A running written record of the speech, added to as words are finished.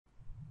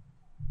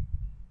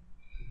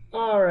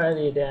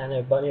Alrighty then,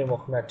 everybody, and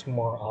welcome back to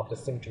more of the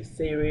Symmetry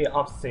series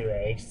of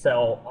Series 8.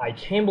 So, I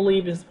can't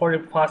believe this is part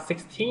of Part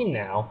 16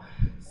 now.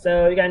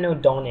 So, you guys know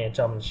Dawn Edge,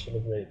 she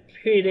looks really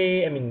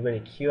pretty,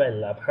 really cute, I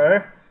love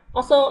her.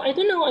 Also, I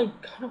don't know, I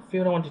kind of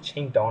feel I want to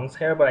change Dawn's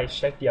hair, but I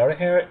checked the other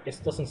hair,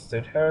 it doesn't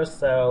suit her,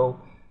 so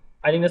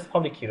I think that's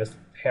probably the cutest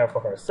hair for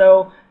her.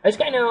 So, as you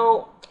guys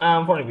know,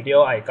 for the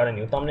video, I got a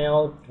new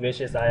thumbnail, which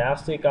is I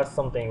actually got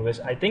something which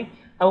I think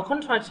I will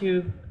try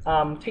to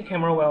take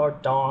camera while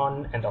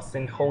Dawn and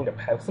Dustin hold the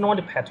pet, because I don't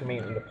want the pet to be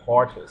in the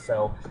party.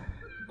 So,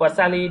 but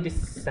sadly,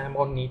 this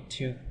sample need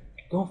to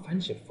go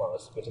friendship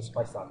first, which is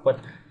quite sad. But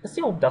let's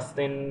see if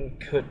Dustin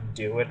could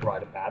do it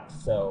right at bat.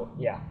 So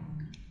yeah.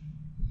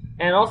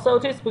 And also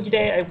this spooky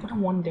day, I wouldn't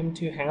want them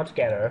to hang out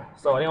together,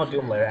 so I think I'll do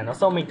them later. And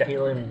also make the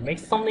hero make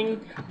something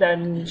that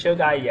didn't show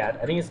guy yet.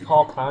 I think it's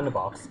called Clown in the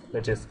Box,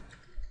 which is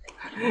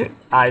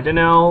I don't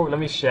know. Let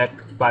me check.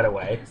 By the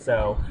way,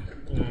 so.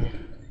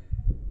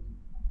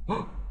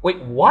 Wait,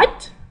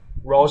 what?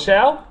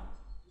 Rochelle?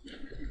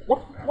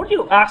 What are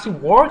you actually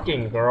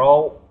working,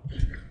 girl?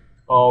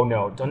 Oh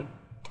no, don't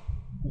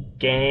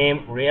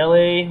game,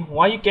 really?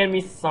 Why you get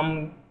me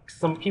some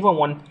people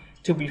want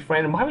to be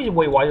friends?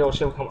 Why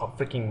Rochelle become a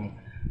freaking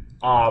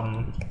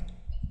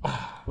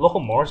local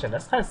merchant?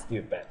 That's kinda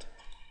stupid.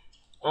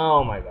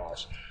 Oh my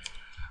gosh.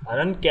 I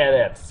don't get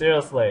it,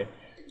 seriously.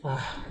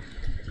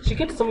 She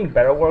gets something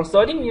better work, so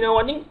I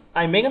think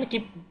I may gonna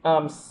keep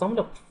some of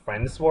the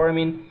friends for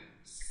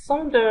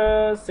some of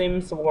the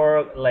Sims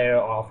work later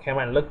off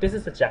camera. And look, this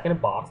is a Jack in the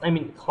Box.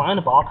 Clown in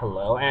the Box.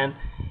 Hello, and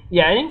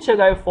yeah, I didn't show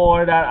guy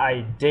for that.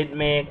 I did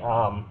make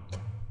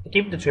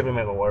keep the triple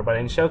makeover, but I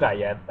didn't show guy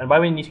yet. And why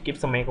we need to give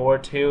some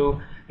makeover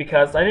too,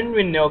 because I didn't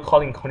really know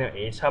calling Conio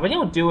H. But I think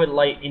I'll do it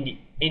like in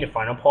the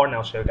final part, and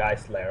I'll show you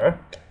guys later.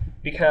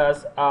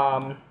 Because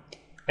I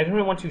don't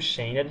really want to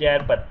change it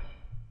yet, but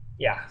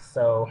yeah.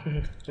 So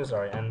so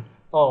sorry. And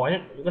oh,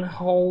 you're gonna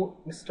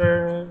hold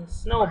Mr.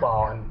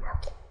 Snowball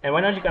and why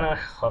not you gonna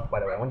hug, by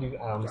the way? I want you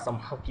some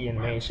huggy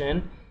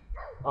animation.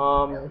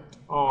 Oh,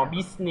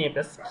 be snip,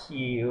 that's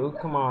cute.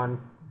 Come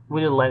on.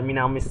 Will you let me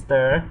now,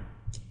 mister?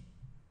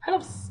 I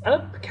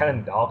love cat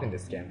and dog in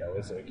this game though,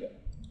 it's really cute.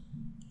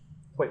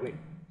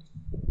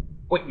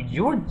 Wait,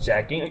 you're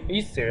jacking? Are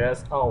you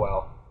serious? Oh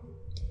well.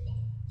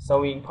 So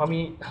we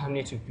probably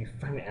need to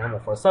befriend the animal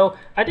first. So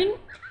I think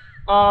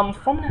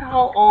from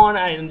now on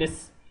in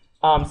this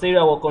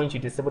series we're going to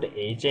disable the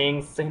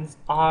aging, since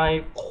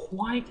I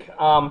quite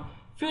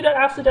feel that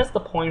actually that's the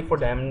point for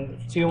them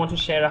to want to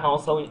share the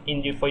household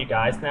for you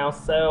guys now.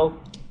 So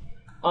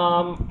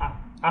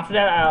after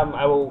that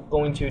I will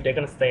they're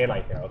gonna stay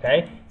like here,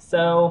 okay?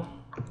 So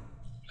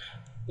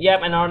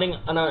yep, another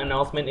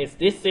announcement is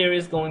this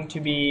series is going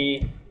to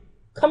be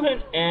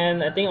coming,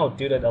 and I think I'll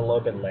do that a little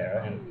bit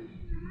later. And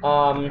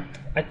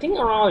I think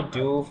I'll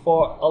do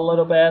for a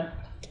little bit,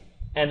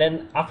 and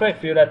then after I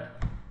feel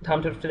that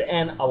time to the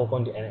end, I will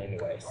go to end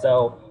anyway.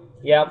 So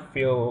yeah,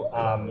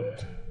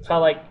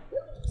 felt like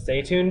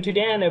stay tuned to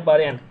the end,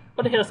 everybody. And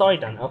what the hell is already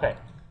done? Okay,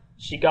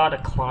 she got a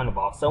clown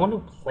box, so I want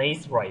to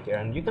place right there,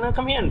 and you're gonna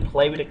come here and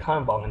play with the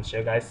clown box and show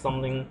you guys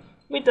something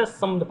with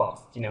some of the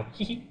box, Man,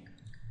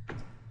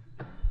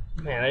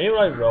 I didn't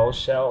realize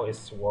Rochelle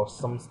is worth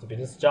some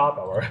stupidest job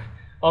ever.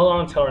 I was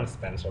on Taylor and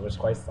Spencer, which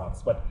quite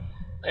sucks, but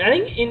I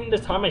think in the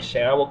time I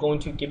share, we're going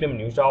to give them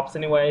new jobs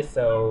anyway,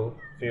 so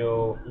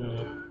feel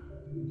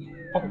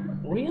Oh,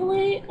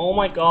 really? Oh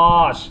my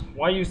gosh,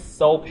 why are you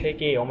so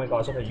picky? Oh my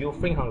gosh, okay, you're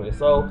freaking hungry,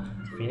 so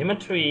feed him a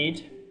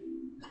treat.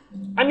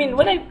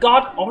 When I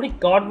already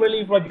got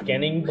really from the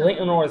beginning, believe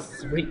it or not,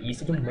 it's really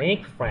easy to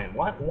make friend.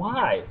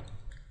 Why?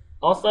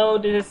 Also,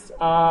 this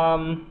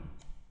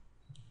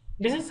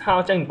is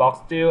how Jack Box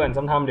do, and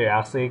sometimes they're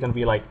actually gonna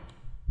be like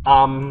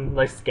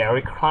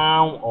scary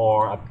clown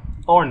or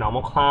a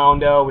normal clown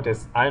though, which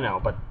is I don't know,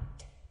 but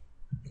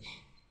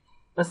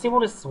let's see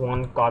what this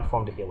one got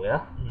from the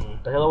healer.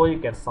 The healer will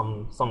get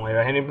some later,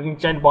 and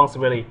Jack Box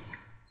really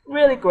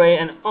great,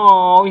 and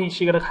oh,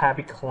 she got a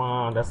happy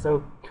clown. That's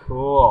so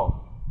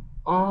cool.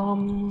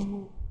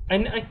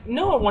 I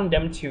know I want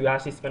them to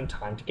actually spend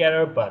time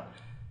together, but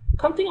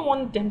I think I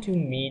want them to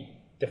meet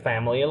the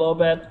family a little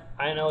bit.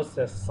 I know it's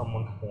just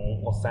someone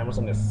home or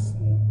Samuelson is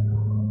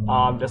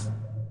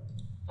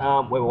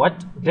wait,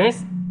 what?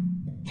 This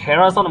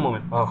Terra's on the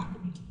moment. Oh,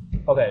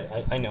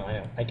 okay. I know.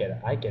 I get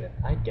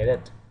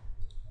it.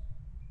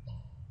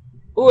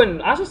 Oh,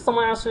 and actually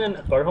someone asked in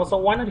a third so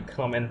why not you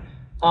come and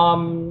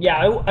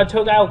yeah, I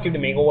told I'll give the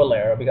makeover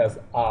later, because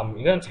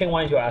you're gonna take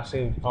one to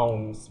actually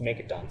make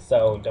it done,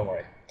 so don't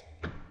worry.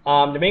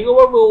 The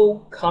makeover will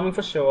come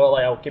for sure.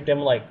 Like I'll give them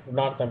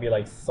not gonna be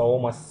so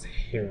much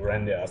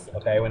horrendous,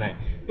 okay? When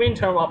in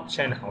terms of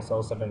Chen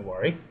household, so don't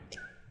worry.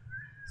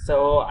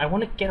 So I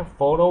want to get a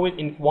photo with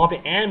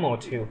involving animal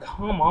too.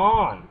 Come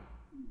on.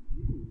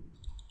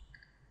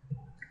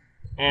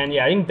 And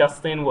yeah, I think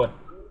Dustin would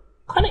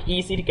kind of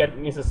easy to get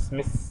Miss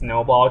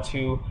Snowball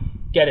to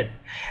get it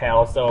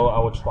held, so I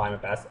will try my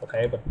best,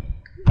 okay? But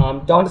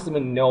Dawn doesn't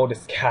even know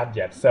this cat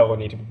yet, so we'll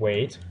need to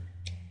wait.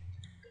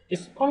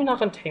 It's probably not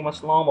gonna take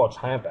much long, but I'll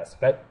try my best,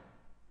 okay?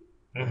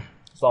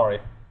 Sorry.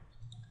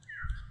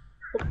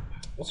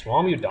 What's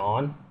wrong with you,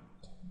 Dawn?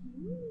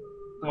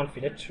 Come on,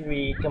 feed a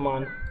treat. Come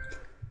on.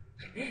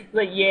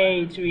 Like,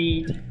 yay,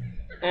 treat.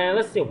 And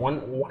let's see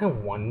what I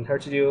want her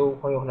to do.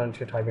 I want her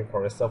to typing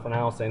for herself for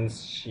now,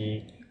 since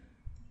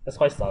that's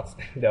quite sucks.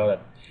 Though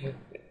that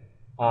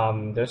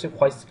they're still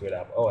quite screwed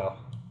up. Oh well.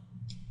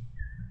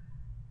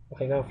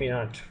 Okay, gonna feed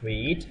her a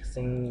treat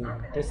since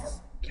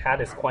this cat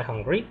is quite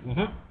hungry.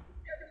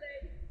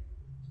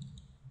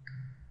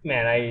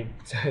 Man, I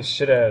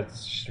should have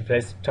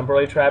placed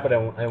temporary trap, but I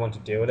don't want to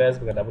do this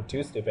because that would be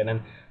too stupid.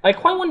 And I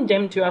quite want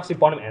them to actually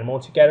bond an animal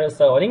together.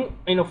 So I think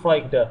for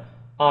like the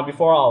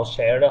before I'll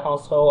share the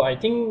household, I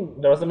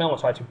think the rest of them will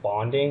try to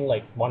bonding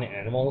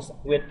animals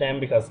with them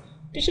because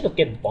they should have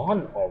get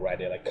bond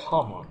already. Like,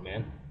 come on,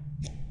 man.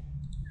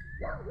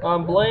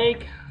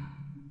 Blake.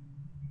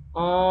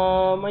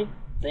 I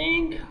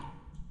think.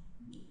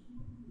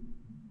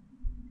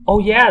 Oh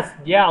yes,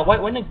 yeah.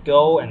 Why not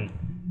go and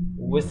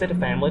visit the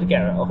family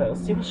together? Okay,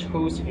 let's see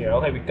who's here.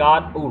 Okay, we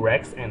got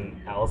Rex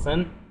and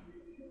Allison.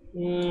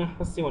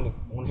 Let's see what we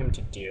want him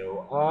to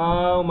do.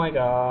 Oh my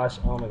gosh.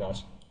 Oh my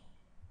gosh.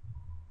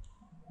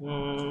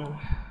 Oh,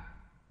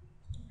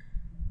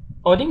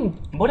 I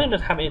think both of them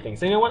don't have anything.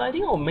 So you know what? I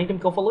think I'll make them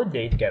go for a little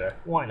date together.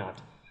 Why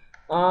not?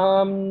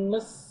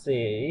 Let's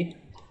see.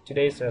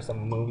 Today's there's a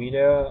movie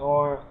there,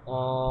 or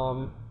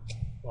well,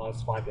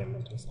 it's 5 p.m.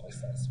 until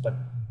success. But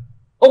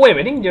oh wait,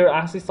 I think there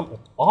are actually some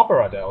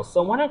opera though.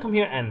 So why not come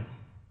here and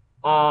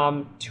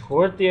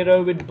tour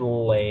theater with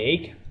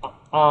Blake?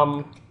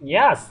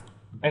 Yes,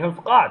 I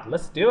forgot.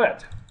 Let's do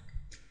it.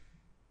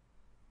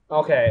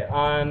 Okay,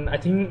 I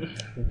think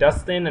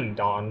Dustin and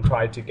Dawn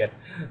tried to get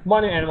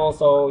bonded animals,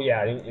 so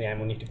yeah, I think the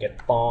animal need to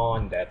get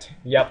bonded.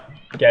 Yep,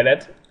 get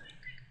it?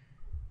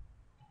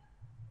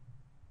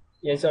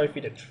 Yeah, sorry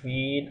for the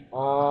treat.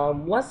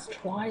 Let's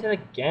try that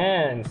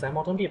again. Sam,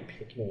 don't be a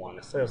picky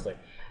one, seriously.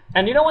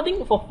 And you know what? I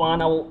think for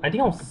fun, I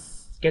think I'll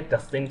get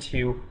Dustin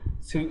to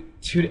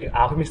the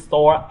alchemy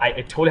store. I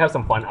totally have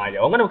some fun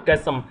idea. I'm gonna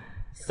get some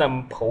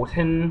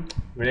potent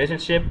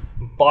relationship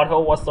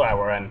bottle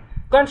whatsoever, and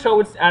gonna show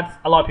it at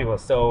a lot of people.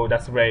 So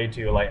that's ready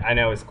to like. I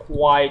know it's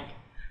quite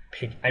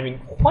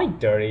quite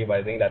dirty,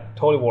 but I think that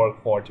totally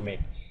work for to make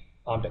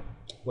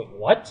wait,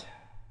 what?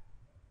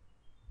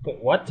 Wait,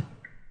 what?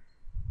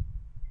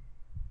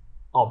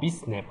 Oh, be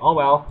snip. Oh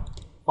well,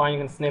 fine. You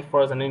can sniff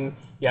first, and then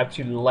you have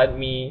to let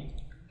me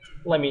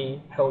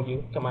hold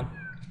you. Come on.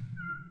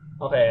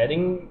 Okay, I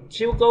think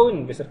she'll go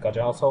and visit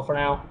Gotcha also for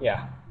now.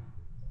 Yeah,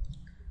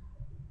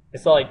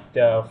 it's not like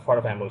the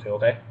father family too.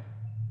 Okay.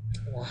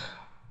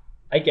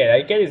 I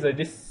get it. That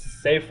this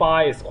save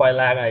file is quite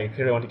lag. I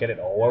really want to get it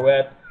over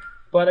with,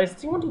 but I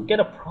still want to get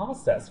a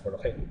process for it.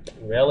 Okay,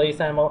 really,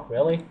 Samuel?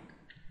 Really?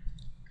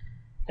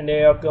 And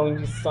they are going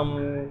to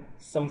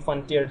some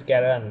fun theater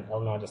together, and I'll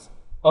not just.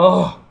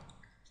 Oh,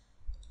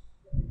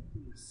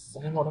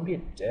 Samuel, don't be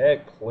a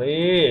dick,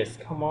 please.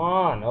 Come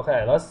on.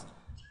 Okay, let's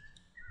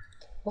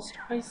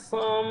try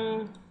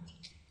some.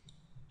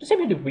 Just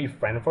maybe to be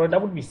friend for it.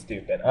 That would be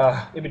stupid.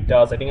 If it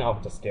does, I think I'll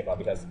just give up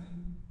because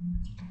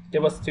it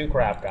was too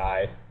crap,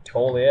 guy.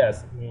 Totally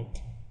is.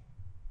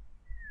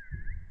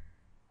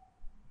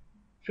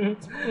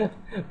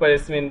 But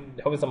it's having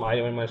some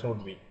item animation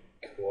would be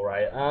cool,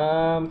 right?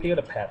 Pick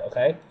the pet,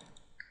 okay?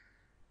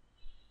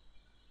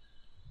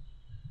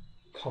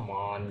 Come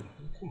on,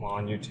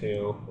 you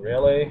two.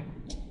 Really?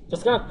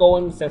 Just gonna go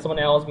and send someone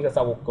else because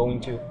I will going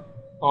to.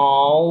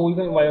 Oh, you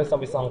can invite some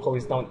his uncle.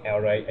 He's not an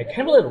elder, right? I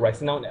can't believe Rex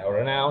is not an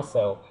elder now,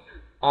 so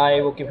I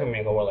will give him a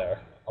makeover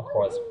there, of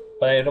course.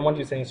 But I don't want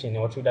you saying she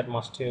knows you that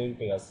much too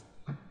because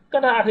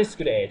gotta actually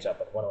screw the age up,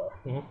 but whatever.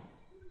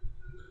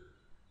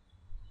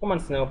 Come on,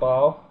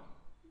 Snowball.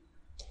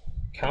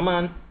 Come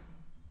on.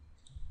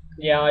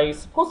 Yeah, I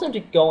supposed them to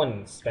go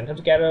and spend time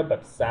together,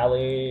 but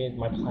sadly,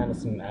 my plan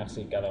doesn't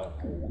actually get a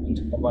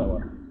but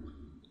whatever.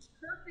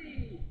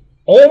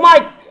 Oh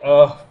my!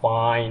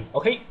 Fine.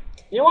 Okay,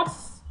 you know what?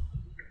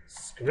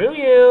 Screw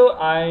you.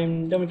 I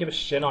don't give a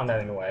shit on that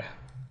anyway.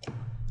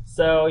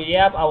 So,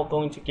 yep, I was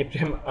going to give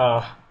him,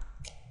 some,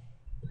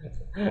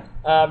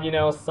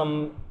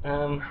 I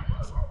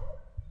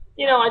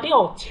think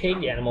I'll take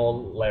the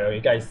animal later.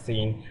 You guys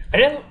seen. I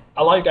think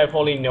a lot of you guys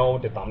probably know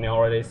the thumbnail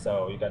already,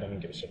 so you guys don't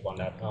give a shit on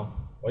that. Where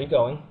are you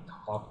going?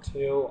 Talk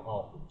to.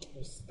 Oh,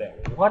 stay.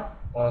 What?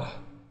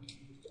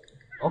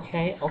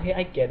 Okay,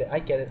 I get it.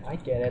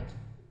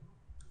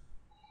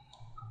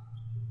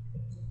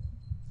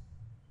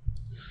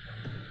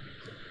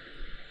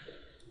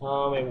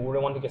 I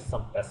really want to get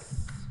some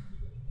best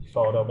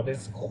photo, but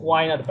it's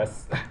quite not the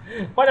best.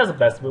 Quite not the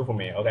best move for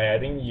me. Okay, I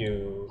think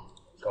you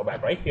go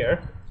back right here.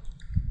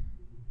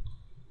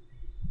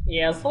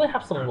 Yeah, so I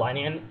have some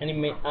lighting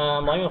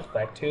lighting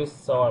effect too,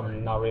 so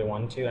I'm not really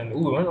want to. And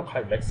ooh, we're gonna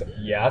play Rex.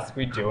 Yes,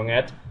 we're doing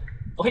it.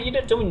 Okay, you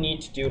don't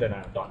need to do that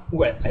now, Don.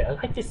 Ooh, I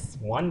like this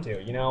one too.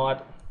 You know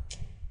what?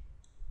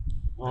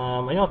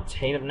 I don't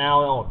take it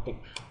now. I don't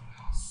think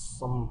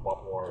some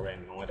bottle or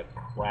rain. I want to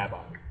grab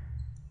on.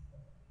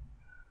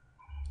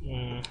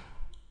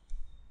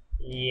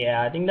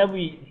 Yeah, I think that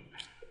we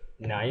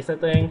nice, I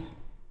think.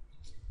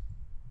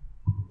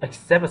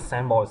 Except a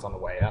sandball is on the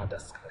way.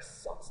 That's kind of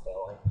sucks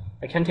though.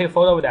 I can't take a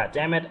photo with that.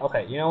 Damn it.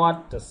 Okay, you know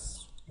what?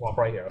 Just walk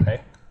right here.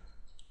 Okay.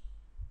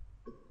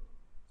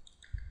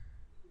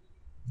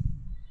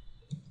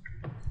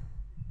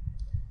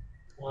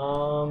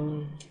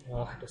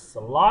 There's a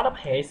lot of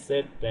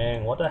hasted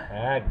thing. What the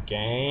heck,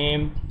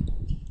 game?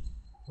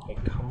 Okay,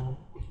 come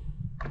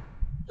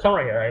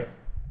right here, right?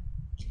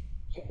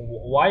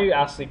 Why you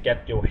actually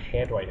get your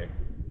head right here,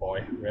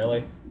 boy?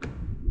 Really?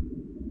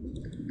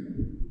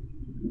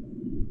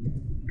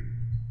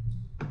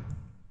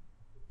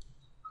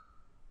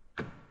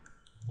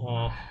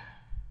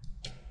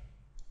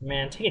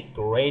 Man, take a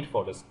grade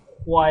for this.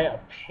 Quite a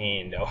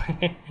pain, though.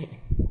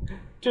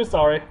 Too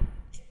sorry.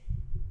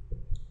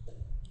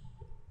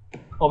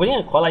 Oh, but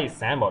I quite like the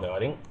sandball though. I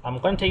think I'm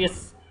gonna take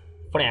this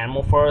for the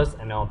animal first,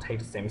 and then I'll take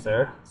the Sims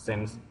there.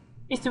 Sims,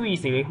 it's too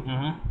easy.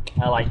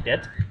 I like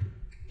that.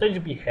 They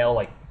should be hell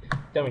like.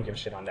 Don't give a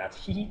shit on that.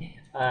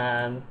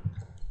 And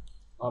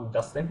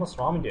Dustin, what's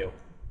wrong with you?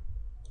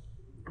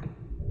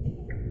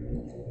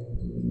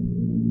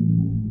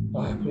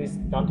 Please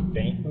don't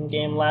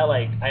game lag.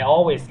 Like I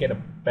always get a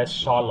best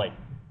shot. Like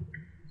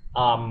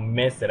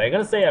miss it. I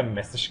gotta say I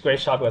missed a great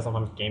shot because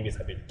sometimes game is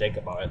a bit dick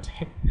about it.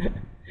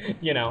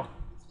 You know.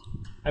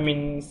 I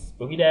mean,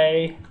 spooky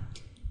day.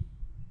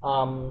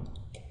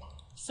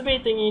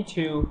 Sweet thingy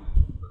to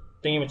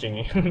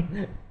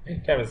thingy-majingy.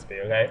 Kind of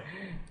speed, okay?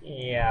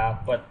 Yeah,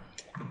 but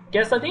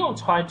guess I think I'll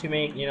try to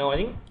make, I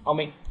think I'll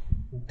make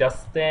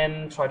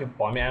Dustin try to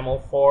buy me animal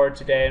for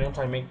today, and I'll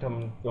try to make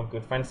them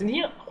good friends. And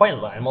he quite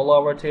an animal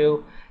lover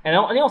too. And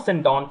I think I'll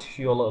send Don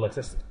to your little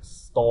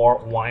store.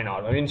 Why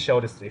not? I mean,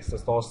 show this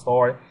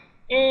store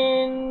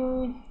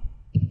in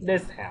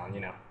this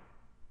town,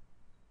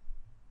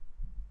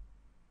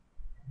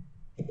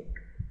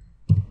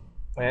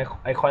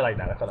 I quite like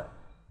that. I quite like.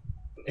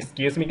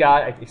 Excuse me,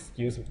 guy.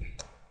 Excuse me.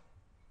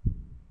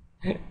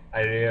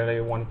 I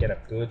really want to get a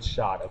good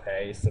shot.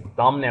 Okay, it's a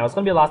thumbnail. It's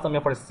gonna be the last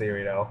thumbnail for the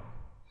series, though.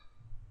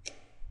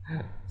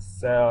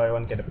 So I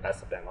want to get the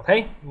best of them.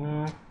 Okay,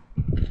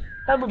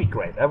 that would be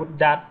great.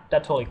 That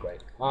totally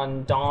great.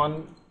 On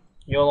Dawn,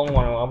 you're the only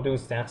one I'll do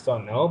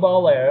sandstone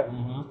snowball layer.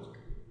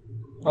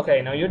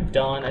 Okay, now you're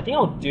done. I think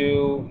I'll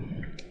do.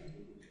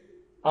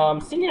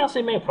 Cindy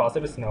actually made a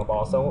process with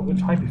snowball, so we'll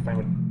try to be friends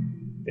with.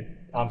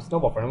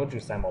 Snowball friend, we'll do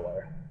sandball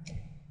layer.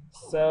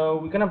 So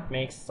we're gonna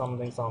make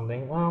something.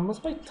 Let's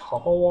play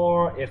Topple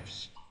War if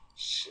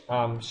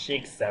she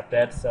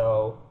accepted.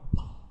 So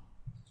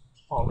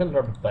I'm gonna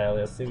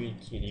rebellious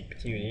kitty.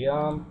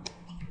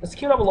 Let's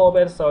queue up a little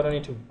bit so I don't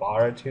need to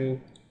bother to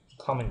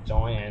come and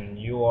join. And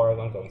you are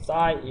gonna go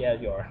inside. Yeah,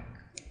 you are.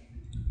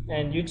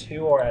 And you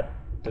two are at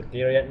the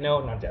theater yet?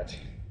 No, not yet.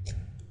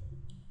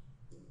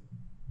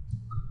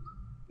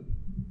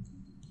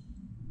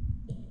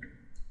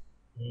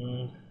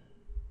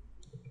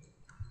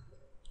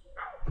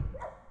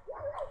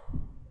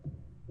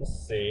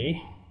 Let's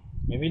see.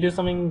 Maybe do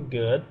something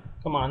good.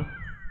 Come on.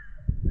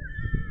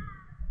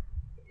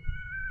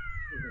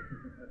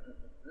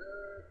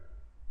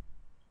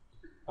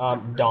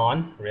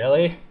 Dawn,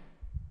 really?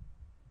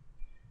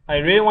 I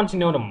really want to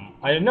know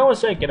I don't know,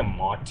 should I get a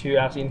mod to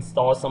actually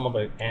install some of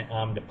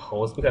the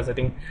posts, because I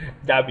think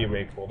that'd be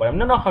really cool. But I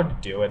don't know how to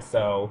do it,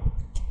 so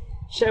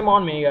shame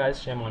on me, guys.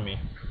 Shame on me.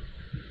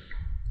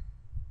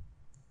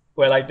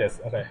 Wait, like this.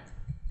 Okay.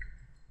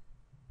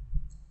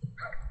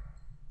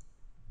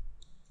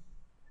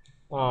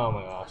 Oh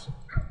my gosh.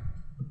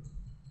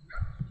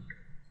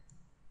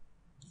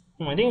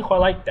 I didn't quite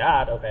like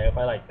that. Okay, if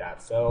I like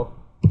that, so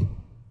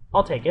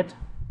I'll take it.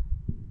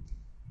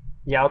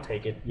 Yeah, I'll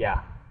take it.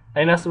 Yeah, I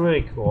think that's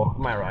really cool.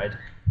 Am I right?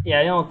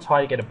 Yeah, I'll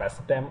try to get the best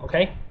of them.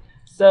 Okay,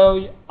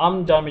 so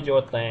I'm done with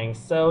your thing.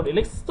 So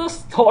the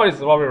story is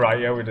probably right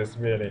here, which is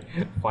really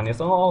funny.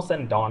 So I'll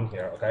send Dawn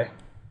here. Okay.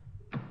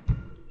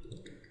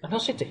 I'm gonna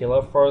check the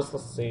healer first.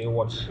 Let's see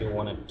what she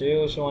wanna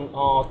do. She want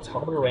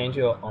top of the range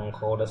your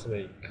uncle. That's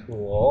really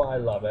cool. I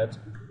love it.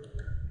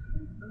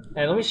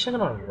 And let me check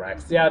it on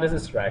Rex. Yeah, this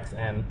is Rex,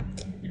 and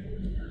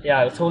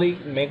yeah, totally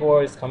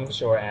makeover is coming for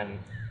sure. And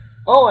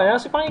oh, I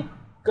actually finally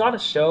got to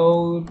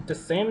show the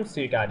Sims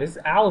to you guys. This is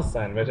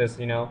Allison, which is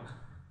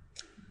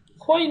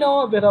quite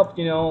a bit of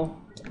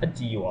a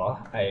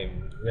diva. I've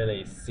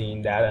really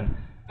seen that, and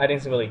I think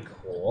it's really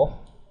cool.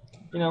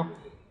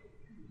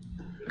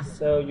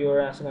 So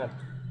you're actually not.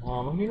 You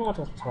don't want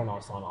to turn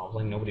our sound off.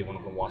 Like nobody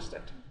want to watch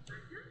that.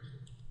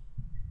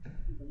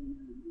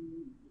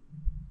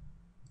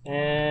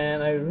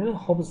 And I really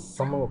hope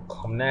someone will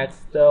come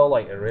next, though.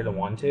 Like I really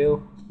want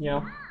to.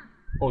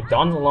 Oh,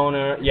 Dawn's a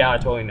loner. Yeah, I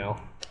totally know.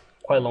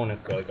 Quite a loner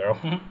girl.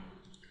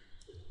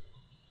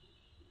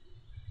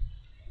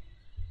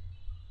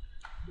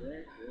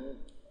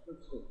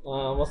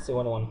 Let's see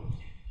what I want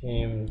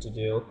him to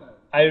do.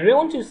 I really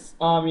want to.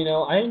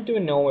 I don't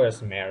even know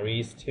where's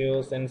Mary's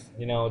too, since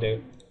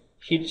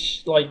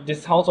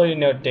this house already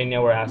they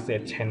never actually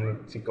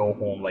attend to go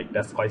home. Like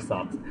that's quite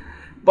sucks.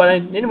 But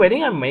anyway, I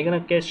think I'm gonna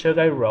get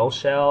Sugar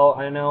Rochelle.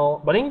 I don't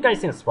know, but I think you guys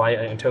seems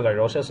right. Sugar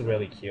Rochelle is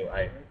really cute.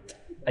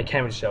 I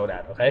can't really show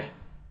that, okay?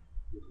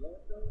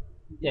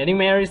 Yeah, getting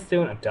married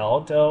soon,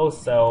 adult though,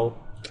 so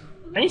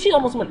I think she's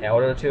almost an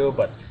elder too,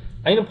 but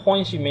I think the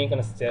point she made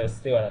gonna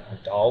still an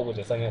adult, which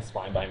is something that's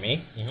fine by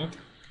me.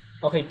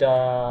 Okay,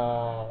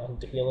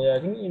 Delia, I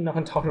think you're not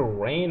gonna talk to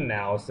Rain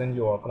now since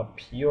you're gonna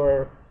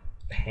pure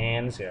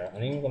pants here. I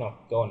think you're gonna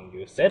go and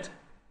use it.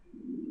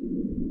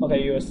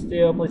 Okay, you're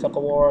still play soccer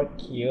war,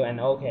 cute, and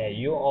okay,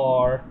 you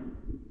are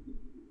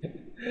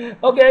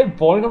okay,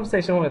 boring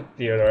conversation with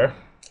theater.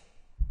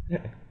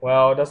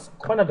 Well, that's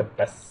quite not the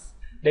best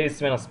day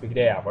spent on speak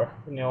day ever.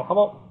 You know, how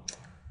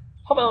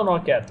about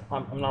not get?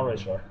 I'm not really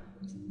sure.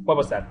 What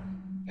was that?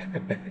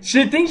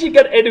 She thinks she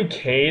got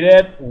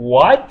educated.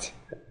 What?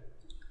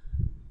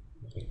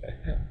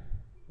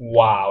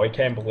 Wow, I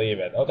can't believe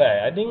it.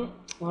 Okay, I think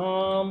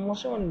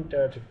what's one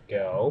there to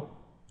go?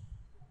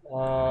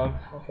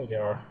 Okay,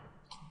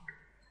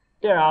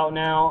 they're out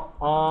now.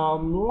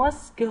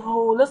 Let's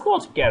go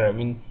together. I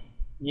mean,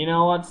 you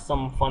know what?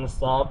 Some fun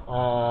stuff.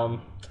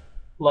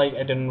 Like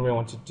I didn't really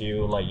want to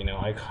do. Like you know,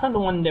 I kind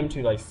of want them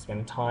to like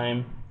spend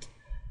time.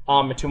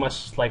 Too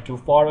much like too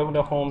far away from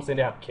their homes and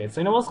they have kids.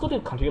 So you know, let's go to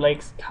Country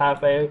Lakes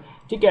Cafe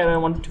together. I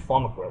wanted to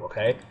form a group.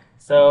 Okay.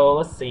 So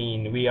let's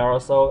see. We are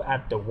also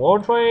at the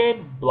World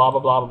Trade. Blah blah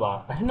blah blah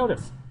blah. I didn't know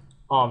this.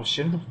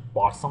 Shouldn't have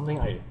bought something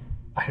I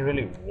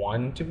really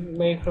want to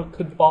make her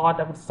could buy.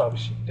 That would suck.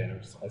 She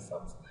didn't. So it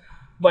sucks.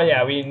 But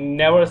yeah, we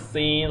never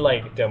seen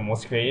like the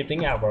most creative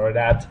thing ever.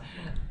 That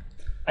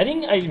I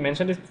think I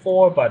mentioned this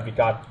before, but we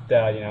got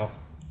the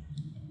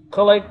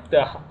collect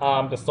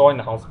the store in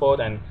the houseboat,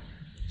 and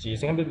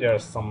geez, I think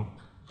there's some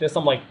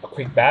like a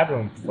quick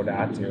bathroom for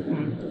that too.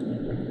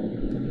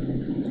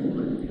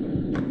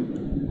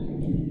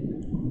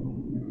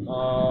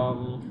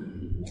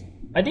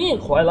 I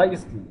think I quite like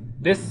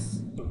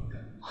this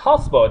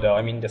houseboat though.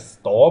 I mean the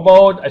store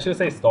boat. I should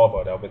say store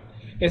boat though, but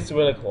it's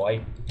really cool.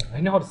 I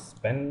know how to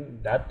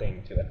spend that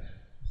thing too.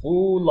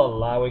 Ooh la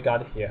la, we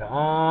got here.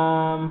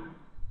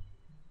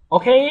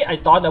 Okay, I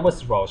thought that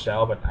was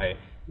Rochelle, but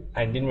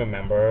I didn't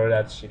remember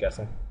that she got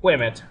some. Wait a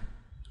minute.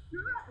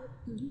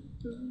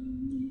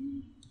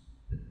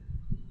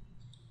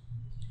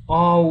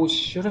 Oh,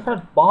 should I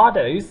have bought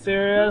it? Are you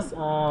serious?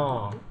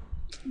 Oh.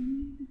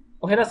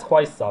 Okay, that's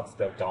quite sucks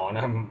though,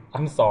 Dawn.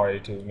 I'm sorry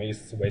to make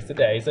you waste the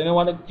day. So you know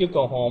what? You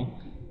go home,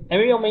 and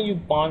maybe I'll make you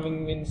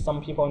bonding with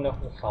some people in the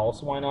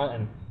house. Why not?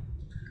 And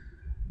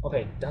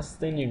okay,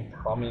 Dustin, you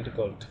probably need to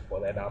go to the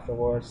toilet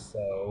afterwards.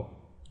 So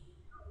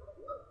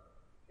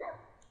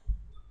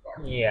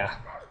yeah,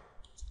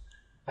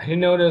 I didn't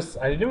notice.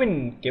 I didn't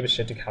even give a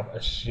shit to have a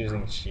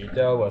using sheet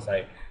though. Was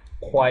I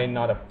quite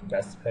not the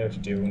best player to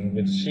do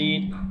with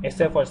sheet,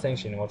 except for saying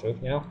she knows truth,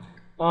 you know.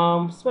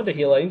 So the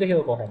healer, I think the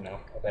healer go home now.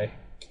 Okay.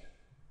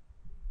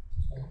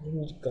 You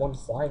need to go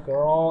inside,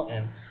 girl,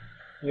 and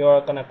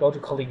you're gonna go to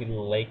Colleague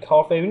Lake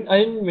Cafe. I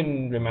didn't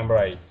even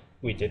remember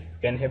we did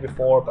been here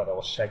before, but I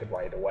will check it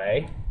right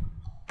away.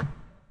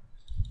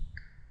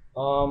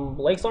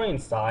 Lakes are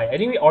inside. I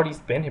think we already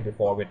been here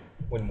before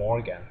with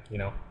Morgan, you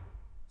know.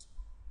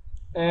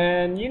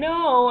 And you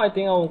know, I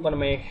think I'm gonna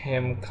make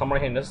him come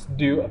right here and just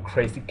do a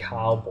crazy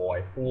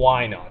cowboy.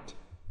 Why not?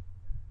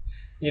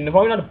 You're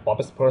probably not the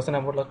bobbest person I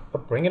would like,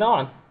 but bring it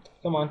on.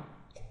 Come on.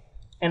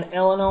 And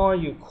Eleanor,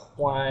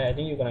 I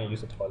think you're gonna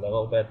use the toilet a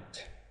little bit.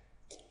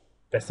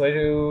 Best way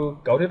to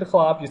go to the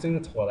club using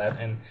the toilet.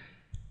 And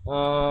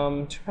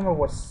to remember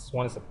what's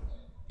one is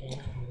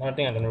another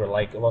thing I don't really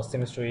like about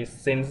Sims 3,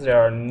 since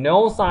there are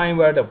no sign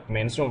where the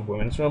men's room,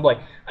 women's room. Like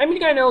I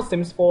mean, I know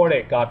Sims 4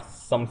 they got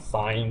some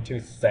sign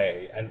to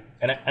say, and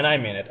I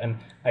mean it. And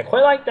I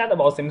quite like that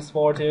about Sims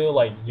 4 too.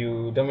 Like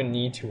you don't even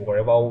need to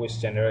worry about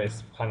which gender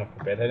is kind of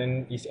forbidden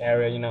in each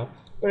area. You know,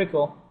 very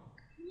cool.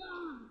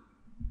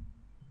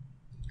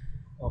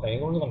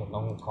 Okay, we're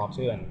gonna talk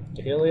to you, and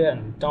Delia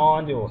and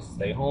Dawn, they will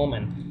stay home,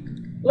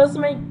 and let's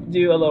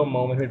do a little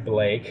moment with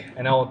Blake,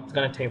 and I'm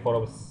gonna take a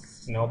photo with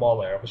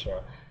Snowball there for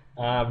sure.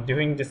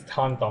 Doing this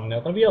town thumbnail,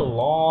 gonna be a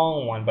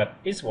long one, but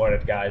it's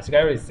worth it, guys. You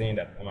guys already seen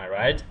that, am I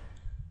right?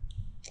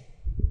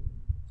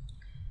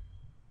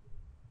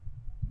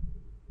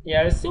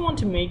 Yeah, I still want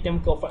to make them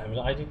go for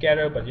MLI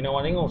together, but you know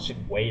what, I think I'll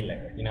shoot way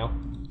later, you know?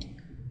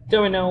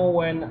 Don't we know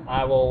when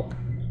I will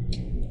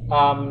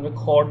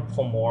record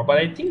for more, but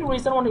I think the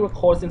reason I want to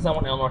record since I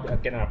want Eleanor to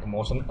get a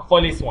promotion for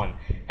at least one,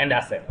 and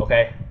that's it,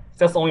 okay?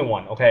 Just only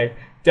one, okay?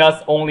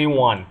 Just only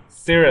one.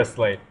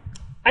 Seriously.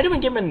 I don't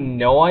even give him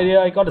no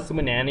idea. I got a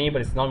super nanny,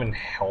 but it's not even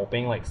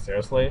helping, like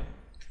seriously.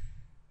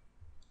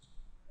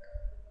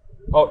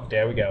 Oh,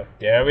 there we go.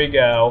 There we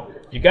go.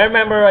 You guys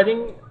remember, I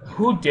think,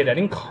 who did it? I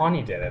think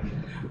Connie did it.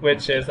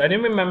 Which is, I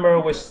didn't remember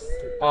which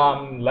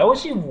level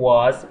she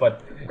was,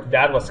 but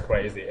that was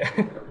crazy.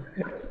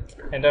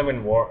 And then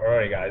in war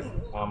early, guys.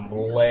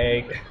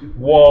 Blake.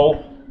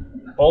 Whoa.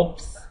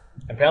 Oops.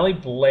 Apparently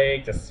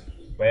Blake just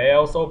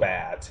failed so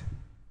bad.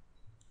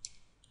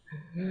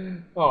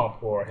 Oh,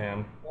 poor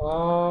him.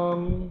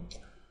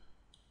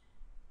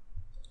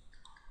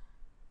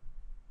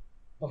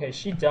 Okay,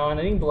 she done.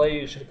 I think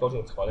Blake should go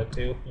to the toilet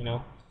too, you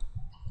know.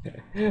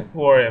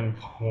 For him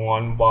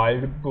won by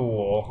the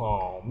bull.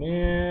 Oh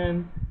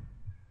man.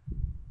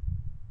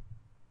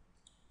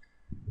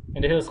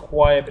 And he was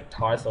quite a bit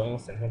tired, so I'm gonna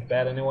send him to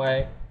bed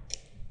anyway.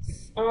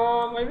 I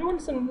really want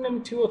to send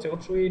him 2 or 2 or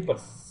 3, but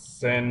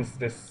since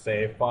this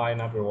save file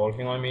not be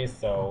working on me,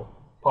 so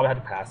probably had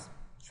to pass.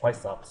 Try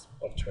sucks,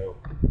 but true.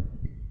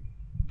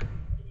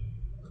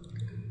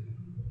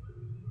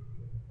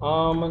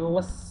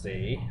 Let's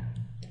see.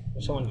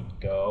 Which one to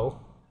go?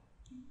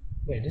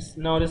 Wait, this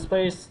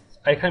place,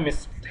 I kind of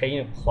miss taking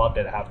a club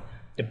that have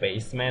the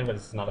basement, but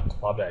it's not a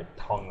club that I'm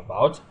talking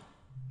about.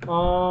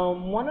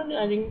 Why don't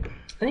I think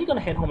you're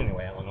gonna head home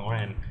anyway, Eleanor,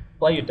 and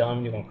while you're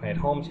done, you're gonna head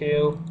home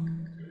too.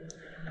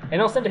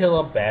 And I'll send her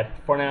to bed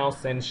for now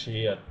since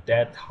she is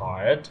dead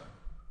tired.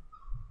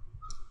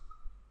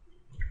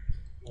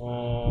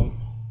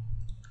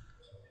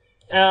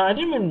 I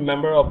didn't even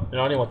remember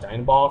another what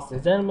dining box.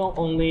 Is that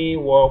only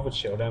World with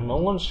Children? I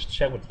want to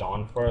check with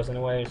Dawn first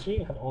anyway.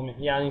 She had only,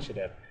 yeah, I think she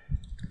did.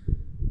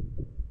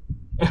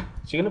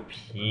 She gonna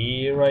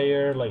pee right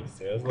here? Like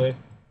seriously?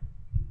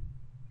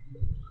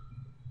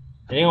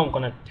 I think I'm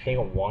gonna take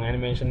a one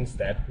animation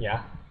instead.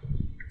 Yeah.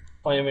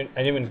 I didn't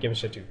even give a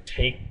shit to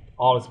take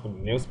all this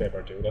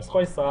newspaper too. That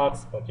quite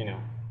sucks, but you know.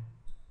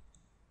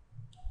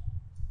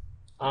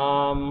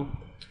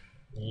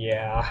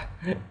 Yeah.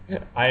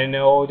 I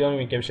know. Don't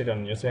even give a shit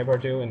on newspaper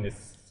too in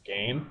this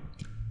game.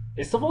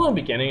 It's the in the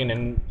beginning,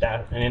 and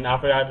then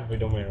after that, we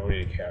don't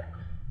really care.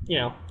 You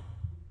know.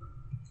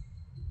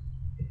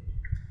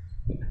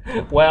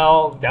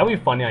 Well, that would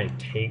be funny. I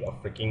take a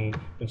freaking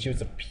when she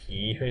was a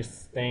pee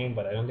his thing,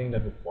 but I don't think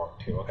that would work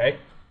too. Okay.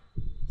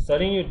 So I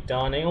think you're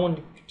done. I want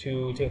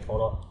to take a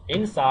photo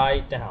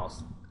inside the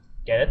house.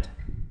 Get it?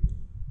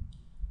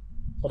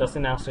 What does it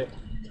now say?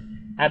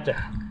 At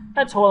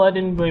toilet, I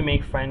didn't really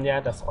make friends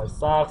yet. That's why it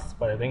sucks.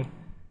 But I think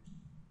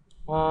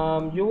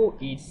you will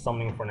eat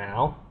something for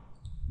now.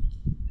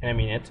 And I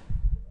mean it.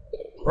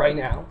 Right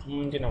now,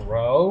 in a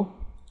row.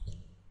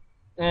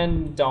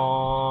 And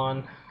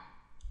Dawn.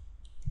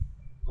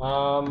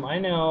 I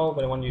know,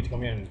 but I want you to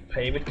come here and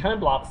play with kind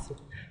of blocks.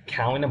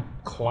 Clown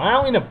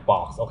in a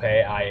box.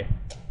 Okay, I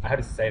have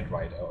to say it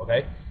right though.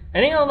 Okay.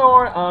 And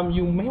Eleanor,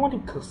 you may want to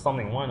cook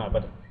something. Why not?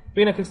 But if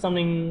you're gonna cook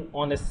something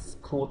on this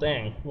cool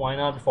thing, why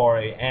not before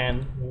I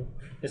end?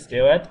 Let's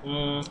do it.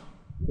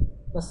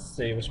 Let's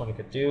see which one we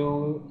could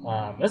do.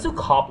 Let's do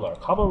cobbler.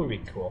 Cobbler would be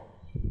cool.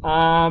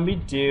 We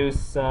do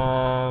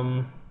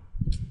some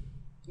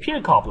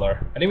pear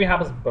cobbler. I think we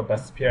have the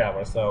best pear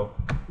ever, so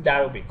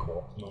that would be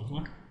cool.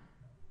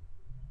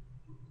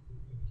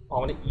 I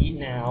want to eat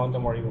now.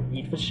 Don't worry, we'll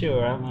eat for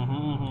sure.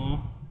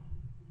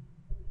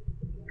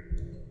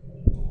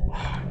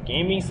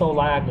 Gaming so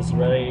lag is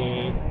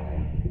really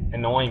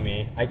annoying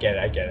me. I get it.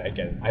 I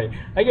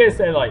get to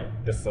say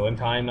like the ceiling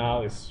time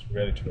now is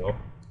really true.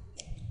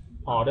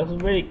 Oh, that's a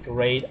really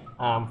great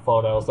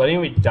photo. So I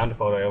think we've done the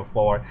photo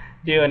before.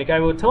 Dude, and you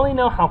guys will totally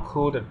know how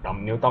cool the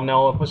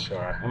thumbnail for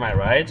sure. Am I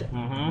right?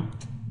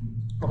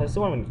 Okay,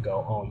 so I'm gonna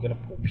go. Oh, you're gonna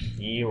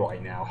pee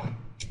right now.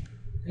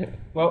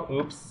 Well,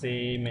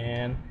 oopsie,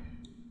 man.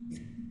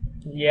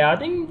 Yeah, I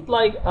think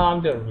like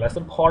the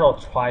lesson part I'll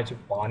try to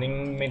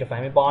make the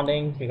family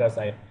bonding because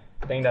I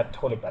think that's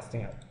totally best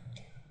thing. Are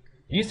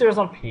you serious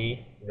on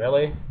pee?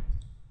 Really?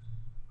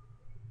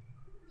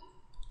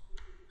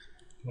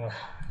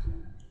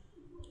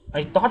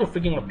 I thought you're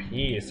freaking gonna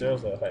pee,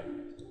 seriously. Okay.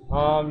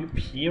 You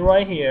pee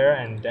right here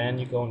and then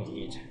you go and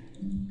eat.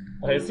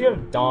 Okay, let's see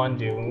what Dawn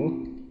do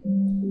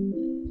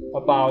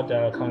about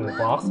the condom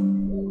box.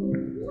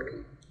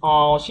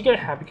 Oh, she get a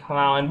happy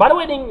clown. And by the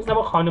way, I think it's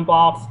about condom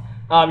box.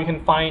 You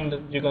can find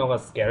you're gonna have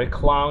a scary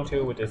clown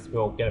too, which is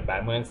will get a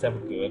bad one instead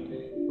of good.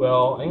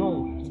 Well, I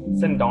will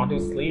send Dawn to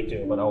sleep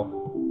too, but I'll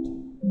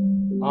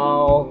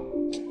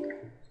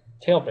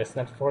tell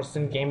business first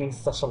in gaming is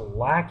such a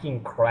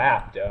lacking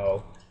crap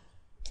though.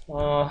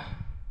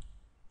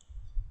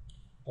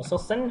 Also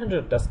send her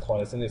to the desk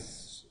toilet and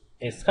it's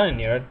kinda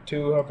near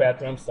to her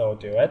bedroom, so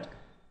do it.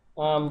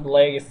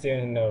 Blake is still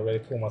in a really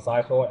cool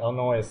motorcycle,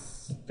 Eleanor is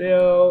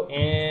still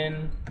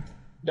in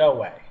the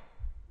way.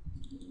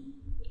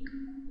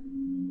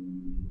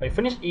 When you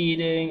finish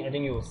eating, I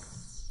think you'll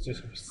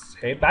just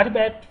head back to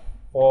bed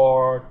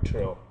for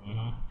true.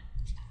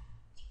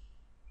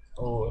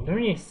 Oh, don't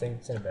really say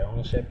bed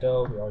ownership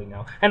though, we already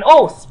know. And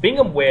oh, speaking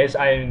of which,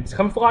 I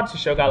forgot to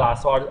show you guys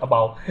last part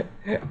about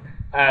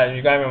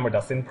you guys remember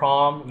Dustin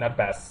prom, not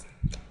best.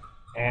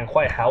 And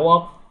quite hell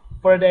up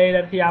for a day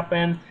that he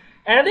happened.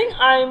 And I think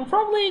I'm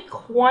probably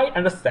quite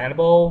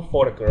understandable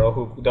for the girl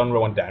who don't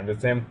really want to dance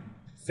with him.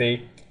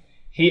 See?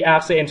 He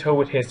actually entered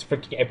with his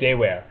freaking everyday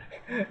wear.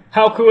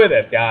 How cool it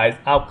is, guys.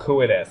 How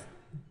cool it is.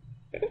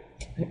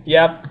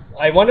 Yep,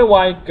 I wonder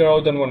why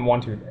girl don't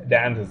want to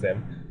dance with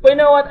him. But you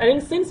know what? I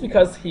think since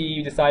because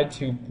he decided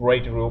to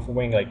break the rule for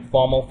wearing like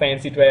formal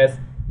fancy dress,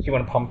 he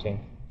won a pumpkin.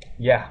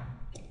 Yeah.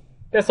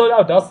 That's so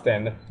out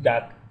Dustin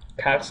that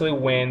actually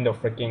win the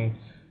freaking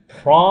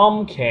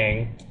prom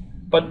king.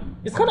 But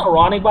it's kind of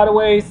ironic, by the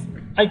way.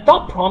 I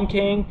thought prom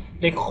king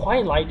they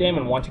quite liked him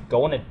and want to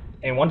go on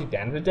and want to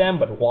dance with them,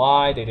 but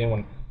why they didn't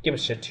want to give a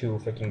shit to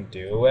freaking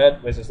do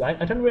it, which is I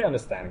don't really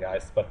understand,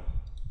 guys. But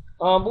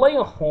playing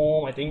at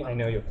home, I think I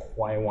know you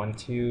quite want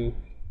to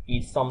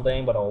eat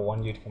something, but I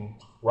want you to come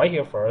right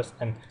here first,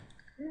 and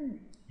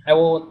I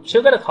will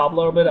chill at the top a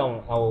little bit. I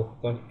will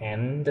go to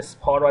end this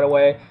part right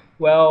away.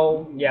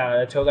 Well,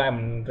 yeah, I told you I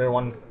don't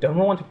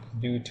want to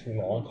do too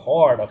long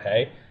part,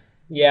 okay?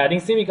 Yeah, I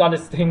think since we got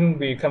this thing,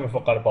 we kind of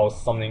forgot about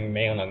something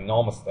made on a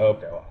normal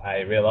stove though. I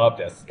really love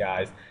this,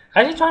 guys.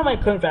 I actually tried my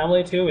current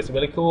family too, it's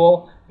really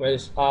cool.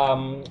 Which,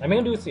 I'm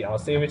gonna do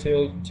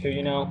CLC too,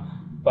 you know.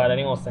 But I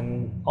think I'll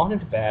send all them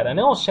to bed. And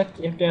then I'll check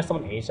if there's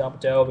someone age up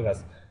though,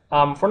 because,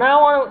 for now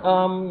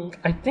on,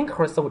 I think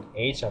Carissa would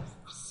age up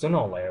sooner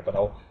or later, but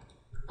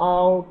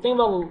I'll think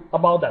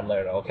about that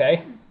later,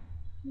 okay?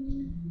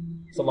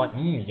 So like,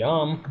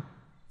 yum.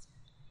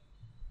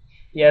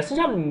 Yeah, since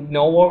I have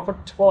no work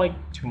for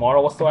like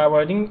tomorrow whatsoever,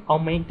 I think I'll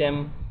make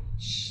them.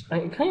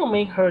 I kind of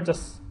make her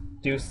just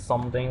do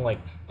something like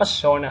a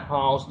show in the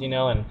house, you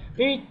know, and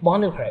maybe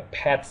bond with her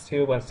pets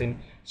too. But since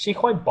she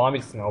quite bond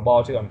with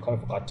Snowball too, I'm kind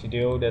of forgot to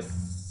do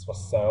this or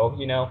so,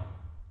 you know.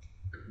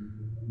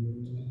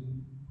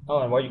 Oh,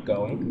 and where are you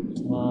going?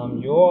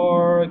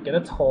 You're get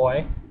a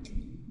toy.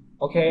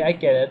 Okay, I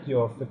get it.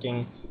 You're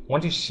freaking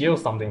want to shield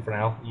something for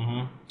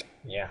now.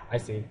 Yeah, I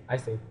see.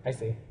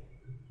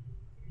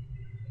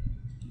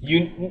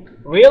 You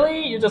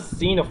really? You just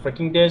seen a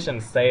freaking dish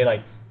and say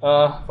like,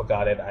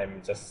 forgot it. I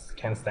just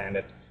can't stand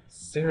it.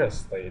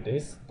 Seriously,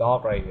 this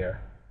dog right here.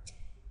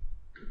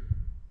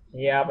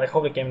 Yeah, I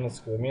hope the game doesn't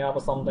screw me up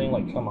or something.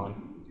 Like, come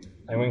on.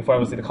 I'm waiting for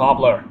to see the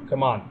cobbler.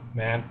 Come on,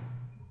 man.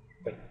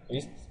 Wait,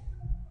 he's.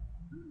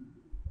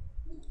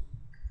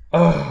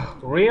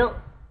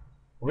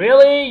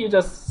 Really? You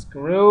just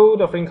screwed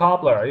the freaking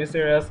cobbler? Are you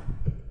serious?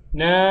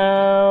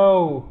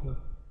 No.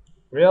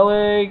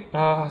 Really?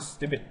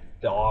 Stupid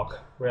dog.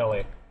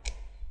 Really?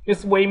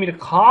 Just wait me to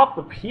cop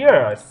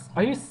appears.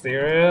 Are you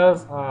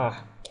serious?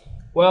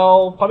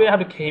 Well, probably I have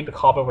to keep the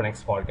cobbler for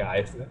next part,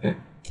 guys.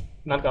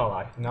 Not gonna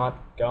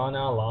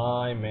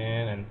lie,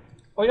 man. And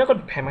you're not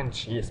gonna pay and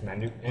cheese,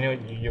 man.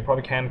 You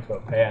probably can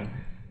cook, and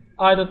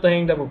I don't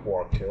think that would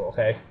work too.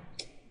 Okay.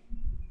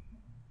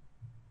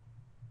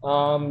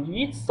 You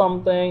eat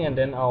something, and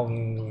then I'll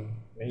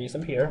maybe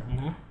some here.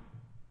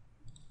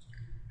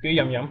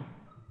 Yum.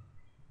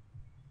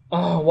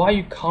 Oh, why are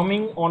you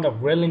coming on a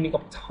really nick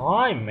of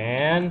time,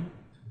 man?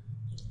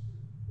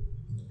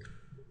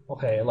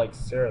 Okay, like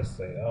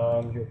seriously,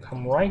 you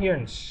come right here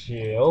and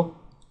chill.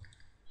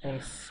 And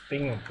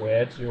speaking of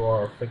which, you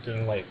are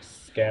freaking like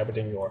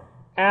scabbarding your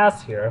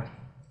ass here.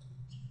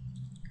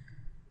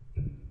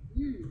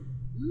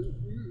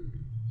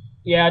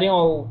 Yeah, I think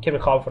I'll keep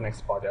it call for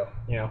next part though,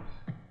 you know.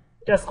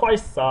 That's quite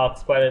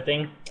sucks, but I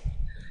think,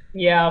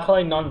 yeah, I'll call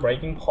it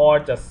non-breaking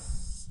part,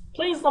 just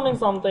play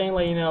something,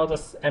 like, you know,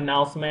 just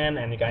announcement,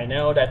 and you guys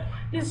know that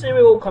this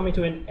series will come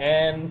to an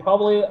end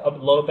probably a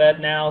little bit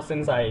now,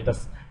 since I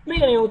just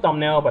make a new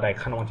thumbnail, but I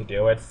kinda want to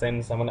do it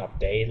since I'm gonna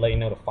update, like, you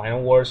know, the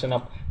final version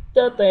of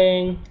the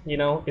thing, you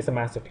know, it's a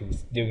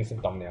masterpiece, doing some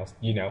thumbnails,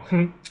 you know.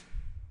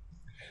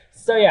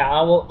 So yeah,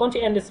 I will going to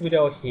end this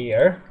video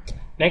here.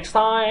 Next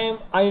time,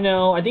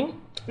 I think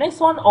next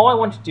one, all I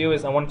want to do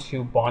is I want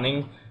to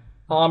bonding,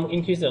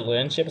 increase the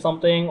relationship or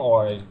something,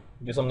 or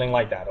do something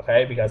like that,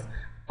 okay? Because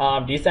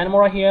this animal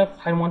right here,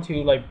 I want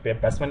to like be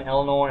best friend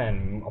Eleanor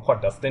and of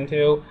course Dustin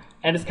too,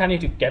 and just kind of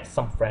to get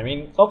some friend. I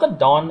mean, look at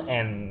Dawn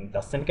and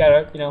Dustin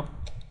together, you know,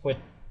 with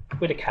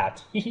a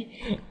cat.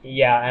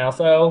 Yeah, and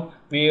also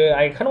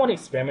I kind of want to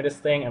experiment this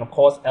thing, and of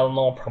course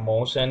Eleanor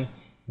promotion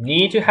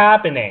need to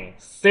happening.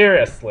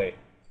 Seriously,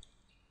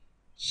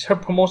 her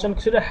promotion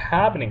should have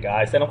happening,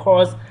 guys. And of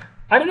course,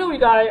 I don't know if you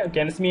guys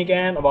against me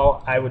again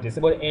about I would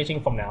disable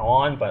aging from now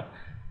on, but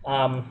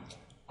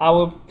I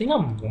will think I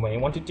may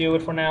want to do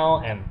it for now,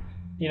 and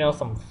you know,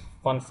 some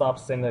fun stuff,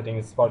 since I think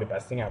it's probably the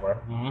best thing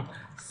ever.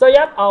 So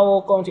yep, I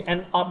will going to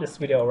end up this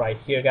video right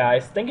here,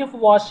 guys. Thank you for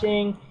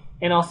watching,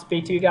 and I'll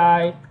speak to you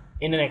guys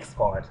in the next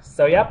part.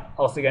 So yep,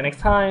 I'll see you guys next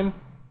time.